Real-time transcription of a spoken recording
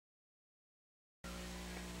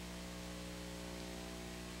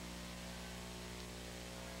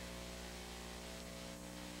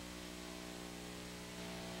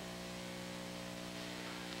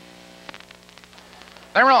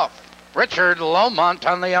They're off. Richard Lomont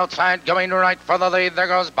on the outside going right for the lead. There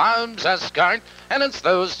goes Bob's Escort. And it's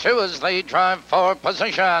those two as they drive for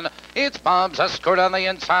position. It's Bob's Escort on the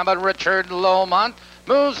inside, but Richard Lomont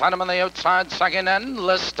moves on him on the outside. Second,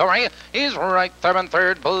 Endless Story. He's right there in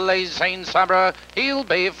third. Blazing Sabra. He'll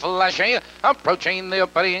be flashy. Approaching the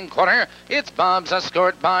opening quarter. It's Bob's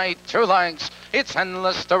Escort by 2 lengths. It's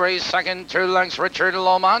Endless Story second, 2 lengths. Richard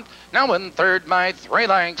Lomont now in third by 3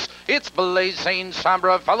 lengths. It's Blazing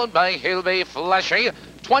Sabra followed by He'll Be Flashy.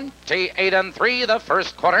 28-3 the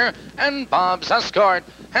first quarter, and Bob's Escort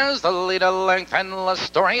has the lead a length. Endless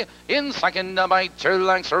Story in second by 2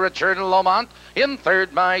 lengths. Richard Lomont in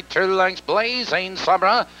third by 2 lengths. Blazing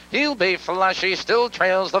Sabra, He'll Be Flashy still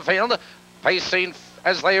trails the field, pacing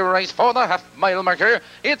as they race for the half-mile marker.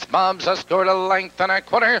 It's Bob's Escort a length and a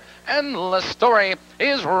quarter. Endless Story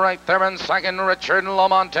is right there in second. Richard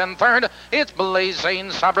Lomont in third. It's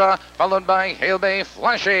Blazing Sabra followed by He'll Be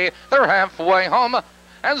Flashy. They're halfway home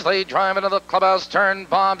as they drive into the clubhouse turn.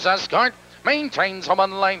 Bob's Escort maintains a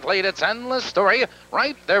 1 length lead. It's Endless Story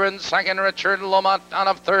right there in second. Richard Lomont on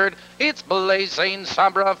of third. It's Blazing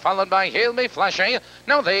Sabra followed by He'll Be Flashy.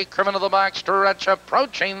 Now they curve into the back stretch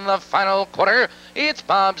approaching the final quarter. It's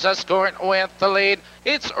Bob's Escort with the lead.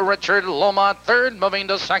 It's Richard Lomont third, moving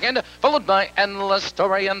to second, followed by Endless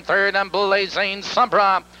Story in third and Blazing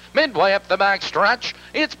Sabra. Midway up the back stretch,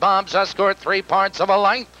 it's Bob's Escort 3 parts of a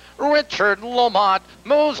length. Richard Lomont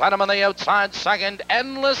moves at him on the outside second.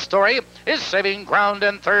 Endless Story is saving ground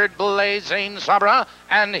in third. Blazing Sabra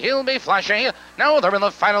and He'll Be Flashy. Now they're in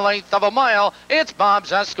the final 1/8 of a mile. It's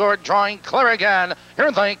Bob's Escort drawing clear again.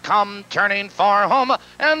 Here they come turning for home,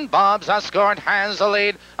 and Bob's Escort has the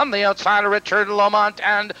lead. On the outside, Richard Lomont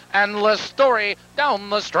and Endless Story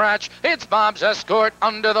down the stretch. It's Bob's Escort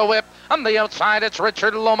under the whip. On the outside, it's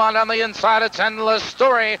Richard Lomont. On the inside, it's Endless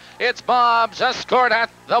Story. It's Bob's Escort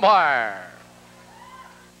at the bar.